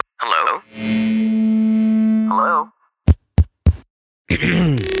Hello? Hello?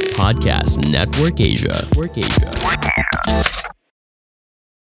 Podcast Network Asia.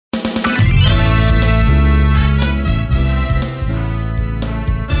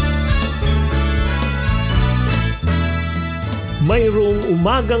 Mayroong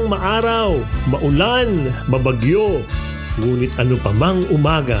umagang maaraw, maulan, mabagyo. Ngunit ano pa mang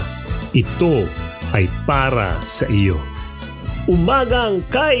umaga, ito ay para sa iyo. Umagang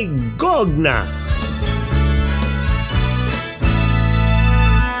kay Gogna!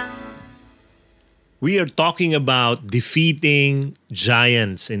 We are talking about defeating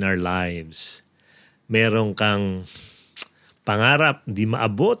giants in our lives. Meron kang pangarap, di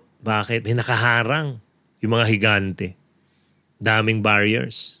maabot. Bakit? May nakaharang yung mga higante. Daming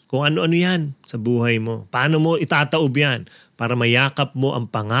barriers. Kung ano-ano yan sa buhay mo. Paano mo itataob yan para mayakap mo ang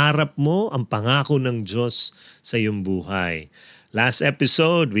pangarap mo, ang pangako ng Diyos sa iyong buhay. Last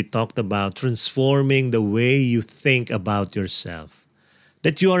episode, we talked about transforming the way you think about yourself.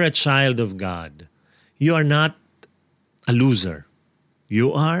 That you are a child of God. You are not a loser.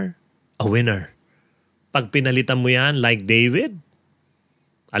 You are a winner. Pag pinalitan mo yan like David,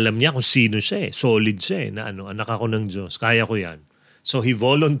 alam niya kung sino siya eh. Solid siya eh. Na anak ako ng Diyos. Kaya ko yan. So he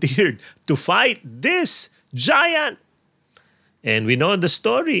volunteered to fight this giant. And we know the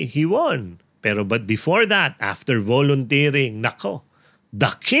story. He won. But before that, after volunteering,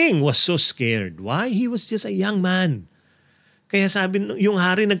 the king was so scared. Why? He was just a young man. Kaya sabi yung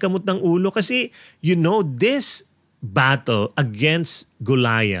hari nagkamot ng ulo kasi this battle against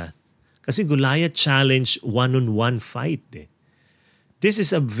Goliath. Kasi Goliath challenged one-on-one fight eh. This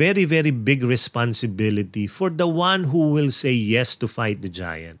is a very, very big responsibility for the one who will say yes to fight the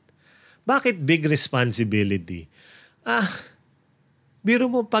giant. Bakit big responsibility? Biro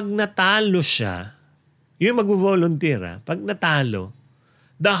mo pag natalo siya, yung mag-volunteer pag natalo,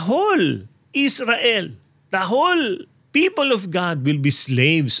 the whole Israel, the whole people of God will be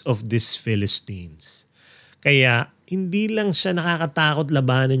slaves of these Philistines. Kaya hindi lang siya nakakatakot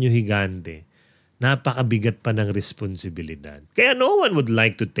labanan yung higante. Napakabigat pa ng responsibilidad. Kaya no one would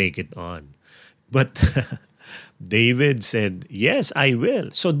like to take it on. But David said, yes, I will.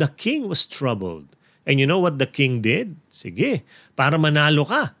 So the king was troubled. And you know what the king did? Sige, para manalo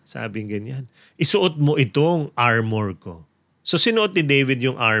ka. Sabi ganyan. Isuot mo itong armor ko. So sinuot ni David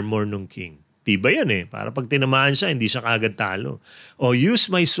yung armor ng king. Tiba yan eh. Para pag tinamaan siya, hindi siya kagad talo.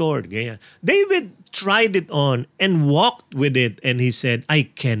 Use my sword. Ganyan. David tried it on and walked with it. And he said, I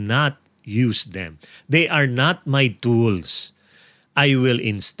cannot use them. They are not my tools. I will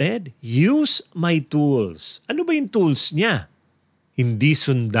instead use my tools. Ano ba yung tools niya? Hindi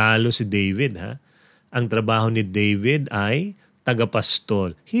sundalo si David ha. Ang trabaho ni David ay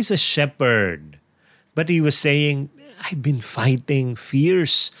tagapastol. He's a shepherd. But he was saying, I've been fighting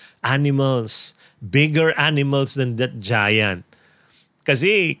fierce animals, bigger animals than that giant.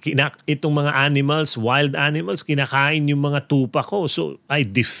 Kasi itong mga animals, wild animals, kinakain yung mga tupa ko. So I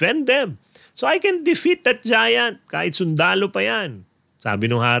defend them. So I can defeat that giant kahit sundalo pa yan. Sabi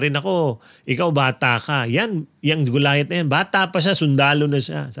nung hari, ikaw bata ka. Yan, yung Goliath na yan, bata pa siya, sundalo na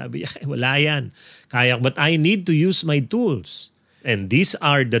siya. Sabi niya, wala yan. But I need to use my tools. And these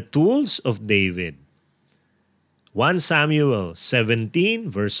are the tools of David. 1 Samuel 17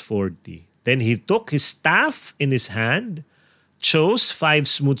 verse 40. Then he took his staff in his hand, chose 5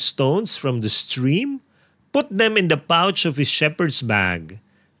 smooth stones from the stream, put them in the pouch of his shepherd's bag,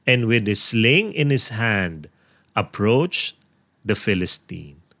 and with his sling in his hand, approached the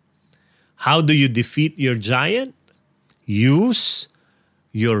Philistine. How do you defeat your giant? Use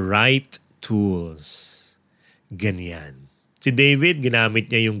your right tools. Ganyan. Si David, ginamit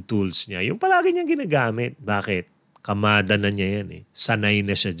niya yung tools niya. Yung palagi niyang ginagamit. Bakit? Kamada na niya yan eh. Sanay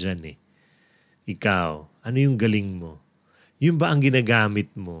na siya dyan eh. Ikaw, ano yung galing mo? Yun ba ang ginagamit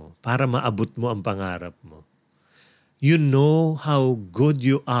mo para maabot mo ang pangarap mo? You know how good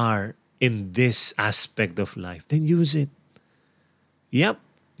you are in this aspect of life. Then use it. Yep,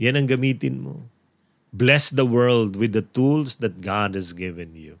 yan ang gamitin mo. Bless the world with the tools that God has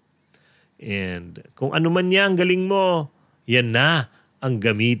given you. And kung ano man yan ang galing mo, yan na ang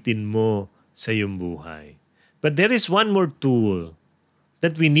gamitin mo sa iyong buhay. But there is one more tool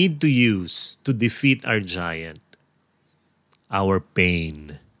that we need to use to defeat our giant. Our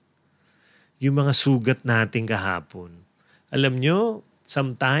pain. Yung mga sugat natin kahapon. Alam nyo,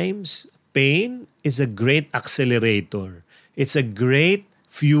 sometimes pain is a great accelerator. It's a great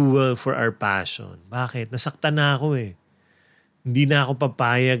fuel for our passion. Bakit? Nasaktan na ako eh. Hindi na ako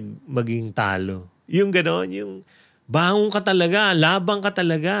papayag maging talo. Yung gano'n, yung bangon ka talaga, labang ka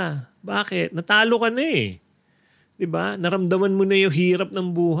talaga. Bakit? Natalo ka na eh. Diba? Naramdaman mo na yung hirap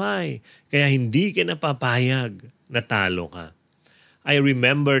ng buhay. Kaya hindi ka napapayag na talo ka. I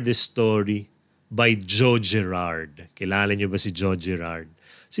remember this story by Joe Girard. Kilala niyo ba si Joe Girard?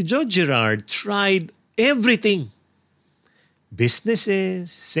 Si Joe Girard tried everything. Businesses,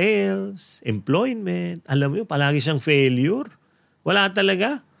 sales, employment. Alam mo, palagi siyang failure. Wala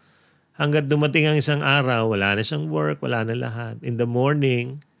talaga. Hanggat dumating ang isang araw, wala na siyang work, wala na lahat. In the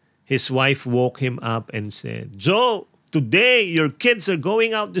morning, his wife woke him up and said, Joe, today your kids are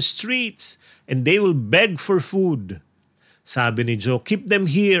going out the streets and they will beg for food. Sabi ni Joe, keep them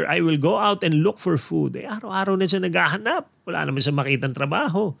here. I will go out and look for food. Araw-araw na siya naghahanap. Wala naman siya makitang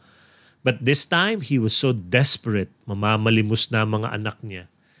trabaho. But this time, he was so desperate. Mamamalimos na mga anak niya.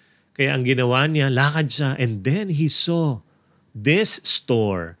 Kaya ang ginawa niya, lakad siya. And then he saw this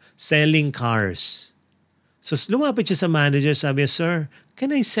store selling cars. So lumapit siya sa manager. Sabi niya, sir, can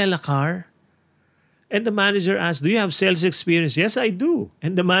I sell a car? And the manager asked, do you have sales experience? Yes, I do.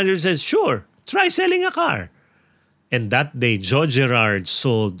 And the manager says, sure, try selling a car. And that day, Joe Girard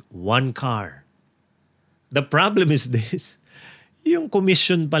sold 1 car. The problem is this. Yung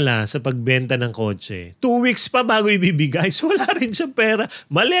commission pala sa pagbenta ng kotse, 2 weeks pa bago ibibigay. So wala rin siyang pera.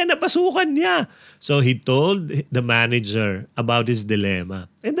 Mali na pasukan niya. So he told the manager about his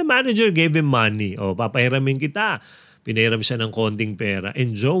dilemma. And the manager gave him money. O, papahiramin kita. Pinahiram siya ng konting pera.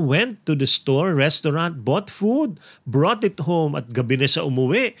 And Joe went to the store, restaurant, bought food, brought it home at gabi na siya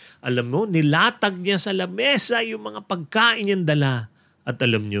umuwi. Alam mo, nilatag niya sa lamesa yung mga pagkain niyang dala. At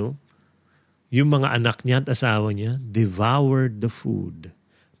alam niyo, yung mga anak niya at asawa niya devoured the food.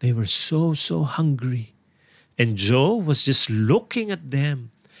 They were so hungry. And Joe was just looking at them.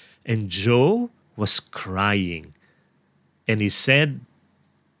 And Joe was crying. And he said,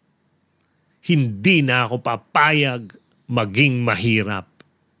 hindi na ako papayag maging mahirap.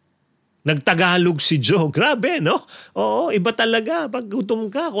 Nagtagalog si Joe. Grabe, no? Oo, iba talaga. Pag gutom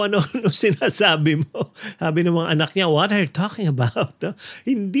ka, kung ano-ano sinasabi mo. Sabi ng mga anak niya, what are you talking about?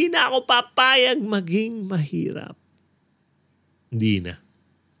 Hindi na ako papayag maging mahirap. Hindi na.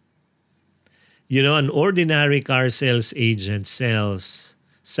 You know, an ordinary car sales agent sells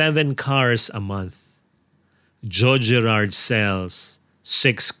 7 cars a month. Joe Girard sells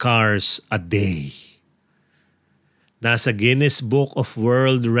 6 cars a day. Nasa Guinness Book of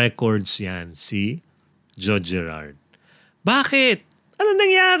World Records yan, si Joe Girard. Bakit? Ano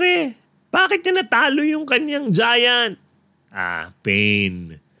nangyari? Bakit niya natalo yung kanyang giant?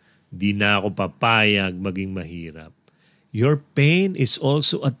 Pain. Di na ako papayag maging mahirap. Your pain is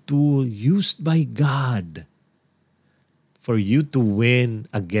also a tool used by God for you to win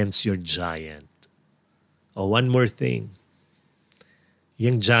against your giant. One more thing.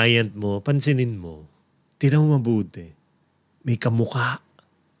 Yung giant mo, pansinin mo, tinaw mabuti. May kamukha.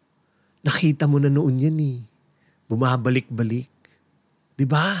 Nakita mo na noon yan eh. Bumabalik-balik.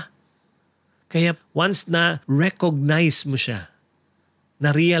 Diba? Kaya once na recognize mo siya,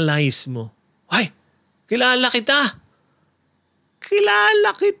 na-realize mo, ay, kilala kita. Kilala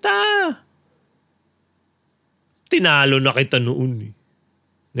kita. Tinalo na kita noon eh.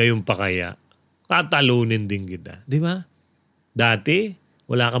 Ngayon pa kaya, tatalunin din kita. Diba? Dati,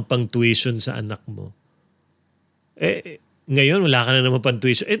 wala kang pang tuition sa anak mo. Ngayon wala ka na naman pang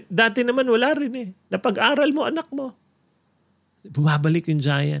tuition. Dati naman wala rin eh. Napag-aral mo anak mo. Bumabalik yung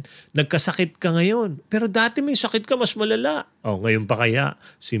giant. Nagkasakit ka ngayon. Pero dati may sakit ka mas malala. Ngayon pa kaya,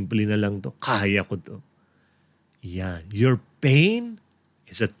 simple na lang to. Kaya ko to. Yan. Your pain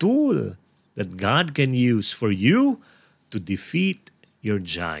is a tool that God can use for you to defeat your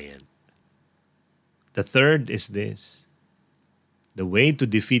giant. The third is this. The way to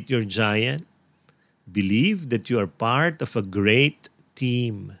defeat your giant, believe that you are part of a great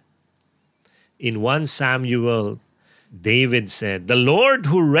team. In 1 Samuel, David said, the Lord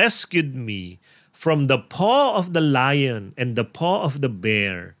who rescued me from the paw of the lion and the paw of the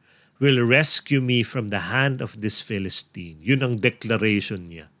bear will rescue me from the hand of this Philistine. Yun ang declaration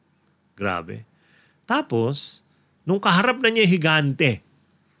niya. Grabe. Tapos, nung kaharap na niya higante,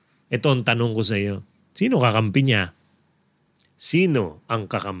 ito ang tanong ko sa iyo, sino kakampi niya? Sino ang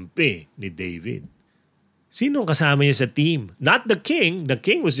kakampi ni David? Sino ang kasama niya sa team? Not the king. The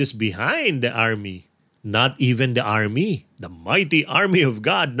king was just behind the army. Not even the army. The mighty army of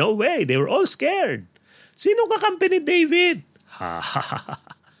God. No way. They were all scared. Sino ang kakampi ni David?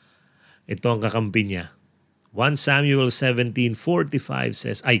 Ito ang kakampi niya. 1 Samuel 17:45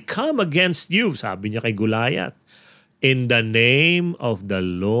 says, I come against you, sabi niya kay Goliath, in the name of the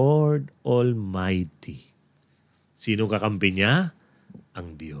Lord Almighty. Sino kakampi niya?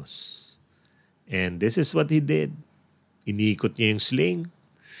 Ang Diyos. And this is what he did. Iniikot niya yung sling.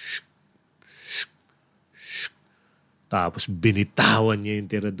 Tapos binitawan niya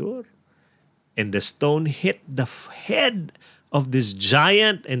yung tirador. And the stone hit the head of this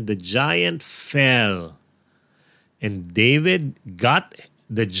giant, and the giant fell. And David got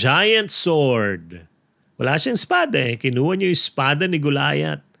the giant sword. Wala siyang espada eh. Kinuha niya yung espada ni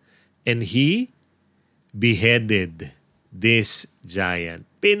Goliath. And he beheaded this giant.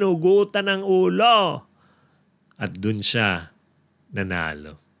 Pinugutan ng ulo. At dun siya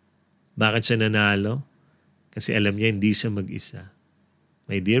nanalo. Bakit siya nanalo? Kasi alam niya hindi siya mag-isa.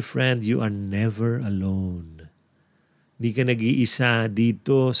 My dear friend, you are never alone. Hindi ka nag-iisa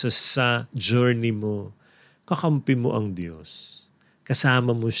dito sa journey mo. Kakampi mo ang Diyos.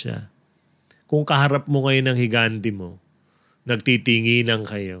 Kasama mo siya. Kung kaharap mo ngayon ang higante mo, nagtitinginan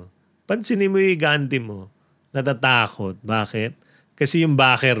kayo, pansinin mo yung higante mo, natatakot. Bakit? Kasi yung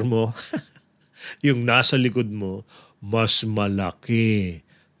backer mo, yung nasa likod mo, mas malaki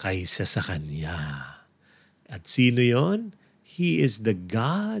kaysa sa kanya. At sino yon? He is the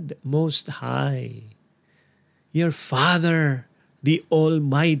God Most High. Your Father, the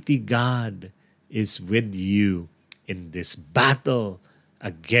Almighty God, is with you in this battle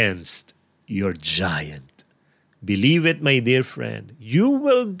against your giant. Believe it, my dear friend. You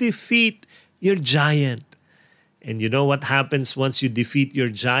will defeat your giant. And you know what happens once you defeat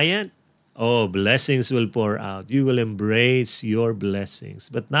your giant? Oh, blessings will pour out. You will embrace your blessings.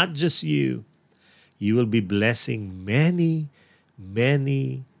 But not just you. You will be blessing many,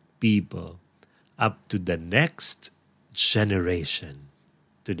 many people up to the next generation.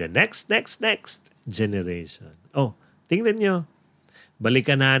 To the next generation. Oh, tingnan nyo.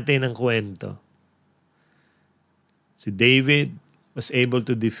 Balikan natin ang kwento. Si David was able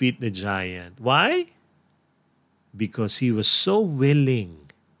to defeat the giant. Why? Because he was so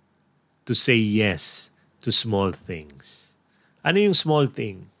willing to say yes to small things. Ano yung small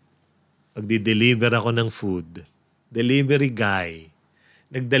thing? Pagdi-deliver ako ng food. Delivery guy.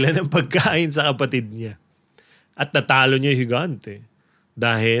 Nagdala ng pagkain sa kapatid niya. At natalo niya yung higante.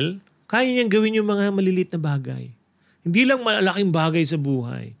 Dahil kaya niyang gawin yung mga maliliit na bagay. Hindi lang malaking bagay sa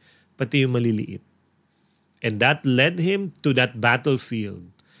buhay, pati yung maliliit. And that led him to that battlefield.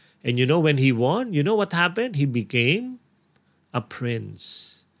 And you know when he won, you know what happened? He became a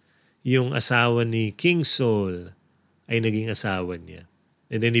prince. Yung asawa ni King Saul ay naging asawa niya.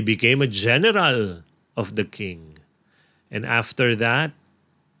 And then he became a general of the king. And after that,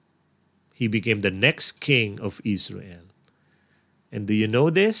 he became the next king of Israel. And do you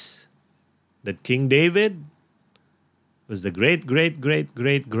know this? That King David was the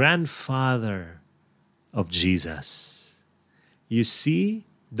great-grandfather of Jesus. You see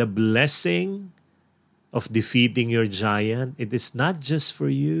the blessing of defeating your giant? It is not just for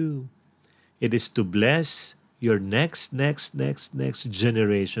you. It is to bless your next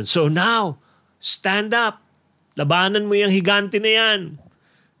generation. So now, stand up. Labanan mo yung higante na yan.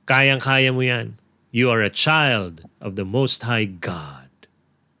 Kayang-kaya mo yan. You are a child of the Most High God.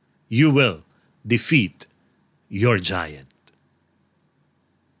 You will defeat your giant.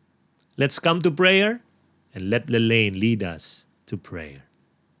 Let's come to prayer and let Lelaine lead us to prayer.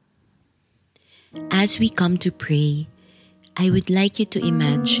 As we come to pray, I would like you to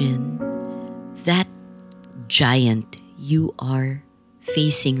imagine that giant you are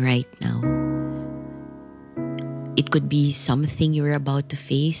facing right now. It could be something you're about to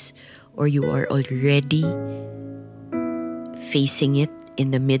face, or you are already facing it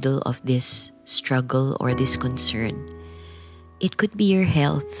in the middle of this struggle or this concern. It could be your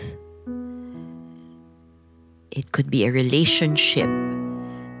health. It could be a relationship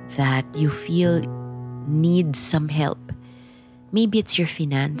that you feel needs some help. Maybe it's your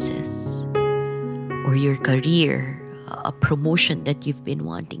finances or your career, a promotion that you've been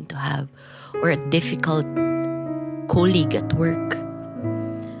wanting to have, or a difficult colleague at work.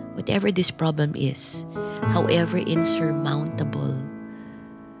 Whatever this problem is, however insurmountable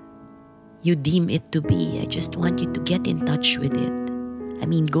you deem it to be, I just want you to get in touch with it. I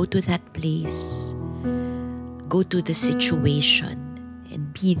mean, go to that place. Go to the situation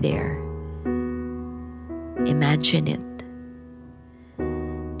and be there. Imagine it.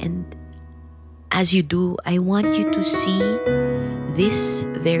 And as you do, I want you to see this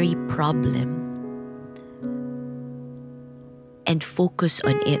very problem and focus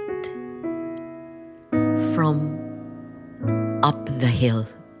on it from up the hill.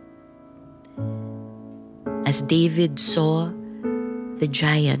 As David saw the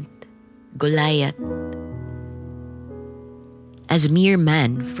giant, Goliath, as mere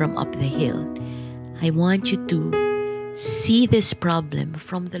man from up the hill, I want you to see this problem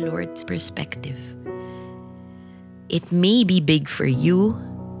from the Lord's perspective. It may be big for you.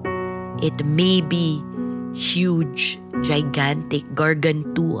 It may be huge gigantic,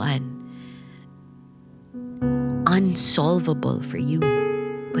 gargantuan, unsolvable for you.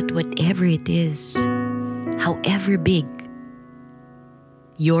 But whatever it is, however big,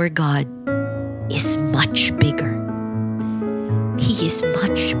 your God is much bigger. He is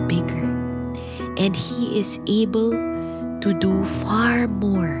much bigger. And He is able to do far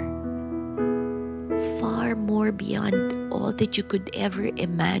more beyond all that you could ever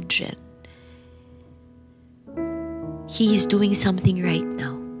imagine. He is doing something right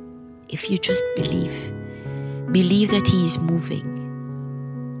now. If you just believe that He is moving.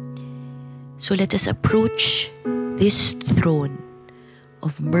 So let us approach this throne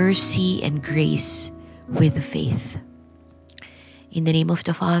of mercy and grace with faith. In the name of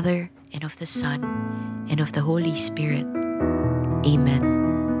the Father, and of the Son, and of the Holy Spirit. Amen.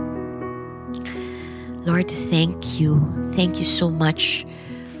 Lord, thank you. Thank you so much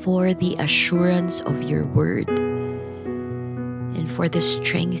for the assurance of your word and for the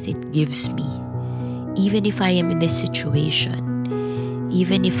strength it gives me. Even if I am in this situation,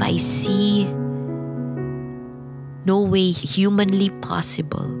 even if I see no way humanly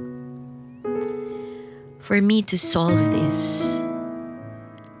possible for me to solve this,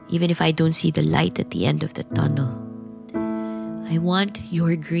 even if I don't see the light at the end of the tunnel, I want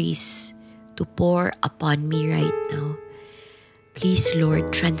your grace to pour upon me right now. Please,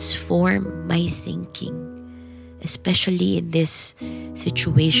 Lord, transform my thinking, especially in this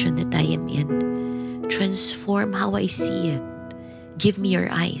situation that I am in. Transform how I see it. Give me your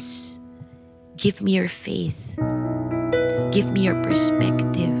eyes. Give me your faith. Give me your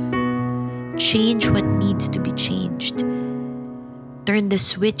perspective. Change what needs to be changed. Turn the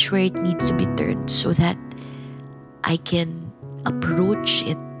switch where it needs to be turned so that I can approach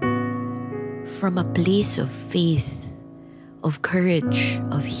it from a place of faith, of courage,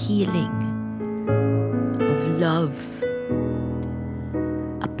 of healing, of love.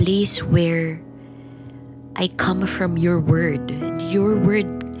 A place where I come from your word. And your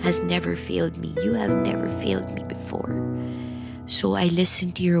word has never failed me. You have never failed me before. So I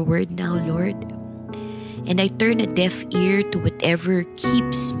listen to your word now, Lord. And I turn a deaf ear to whatever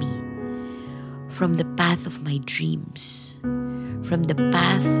keeps me from the path of my dreams, from the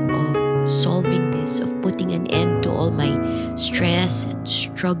path of solving this, of putting an end to all my stress and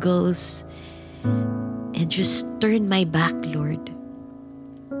struggles, and just turn my back, Lord,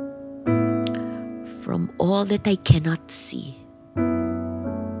 from all that I cannot see,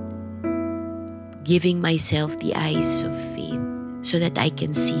 giving myself the eyes of faith so that I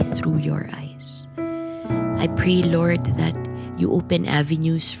can see through your eyes. I pray, Lord, that you open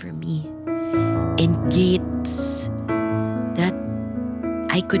avenues for me and gates that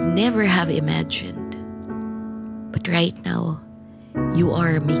I could never have imagined. But right now, you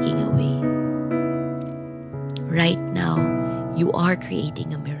are making a way. Right now, you are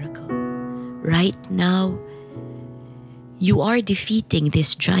creating a miracle. Right now, you are defeating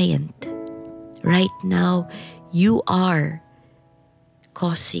this giant. Right now, you are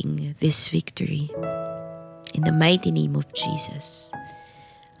causing this victory. In the mighty name of Jesus,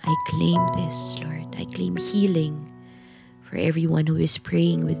 I claim this, Lord. I claim healing for everyone who is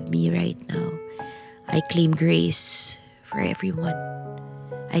praying with me right now. I claim grace for everyone.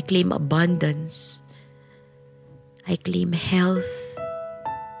 I claim abundance. I claim health,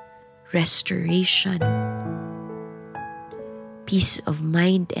 restoration, peace of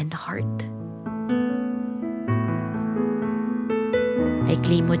mind and heart. I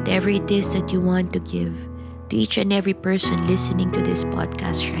claim whatever it is that you want to give to each and every person listening to this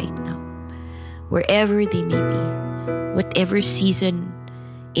podcast right now, wherever they may be, whatever season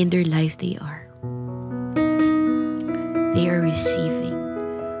in their life they are receiving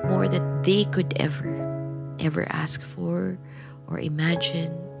more than they could ever ask for or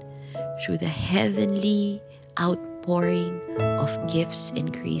imagine through the heavenly outpouring of gifts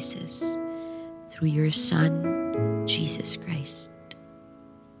and graces through your Son, Jesus Christ.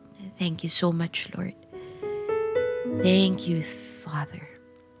 Thank you so much, Lord. Thank you, Father.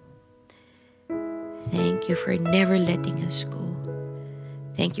 Thank you for never letting us go.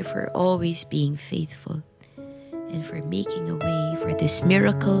 Thank you for always being faithful and for making a way for this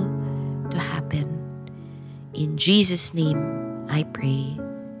miracle to happen. In Jesus' name, I pray.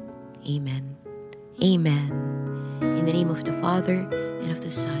 Amen. Amen. In the name of the Father, and of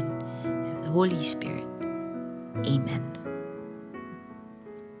the Son, and of the Holy Spirit. Amen.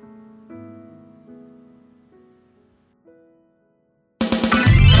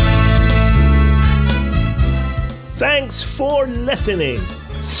 Thanks for listening.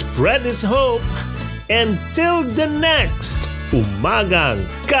 Spread His hope. Until the next Umagang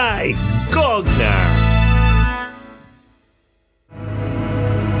Kay Gognar.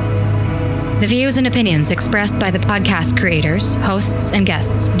 The views and opinions expressed by the podcast creators, hosts, and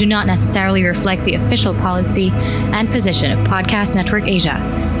guests do not necessarily reflect the official policy and position of Podcast Network Asia,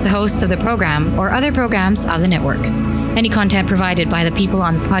 the hosts of the program, or other programs of the network. Any content provided by the people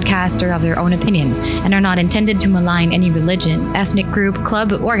on the podcast are of their own opinion and are not intended to malign any religion, ethnic group,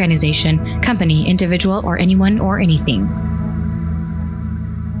 club, organization, company, individual, or anyone or anything.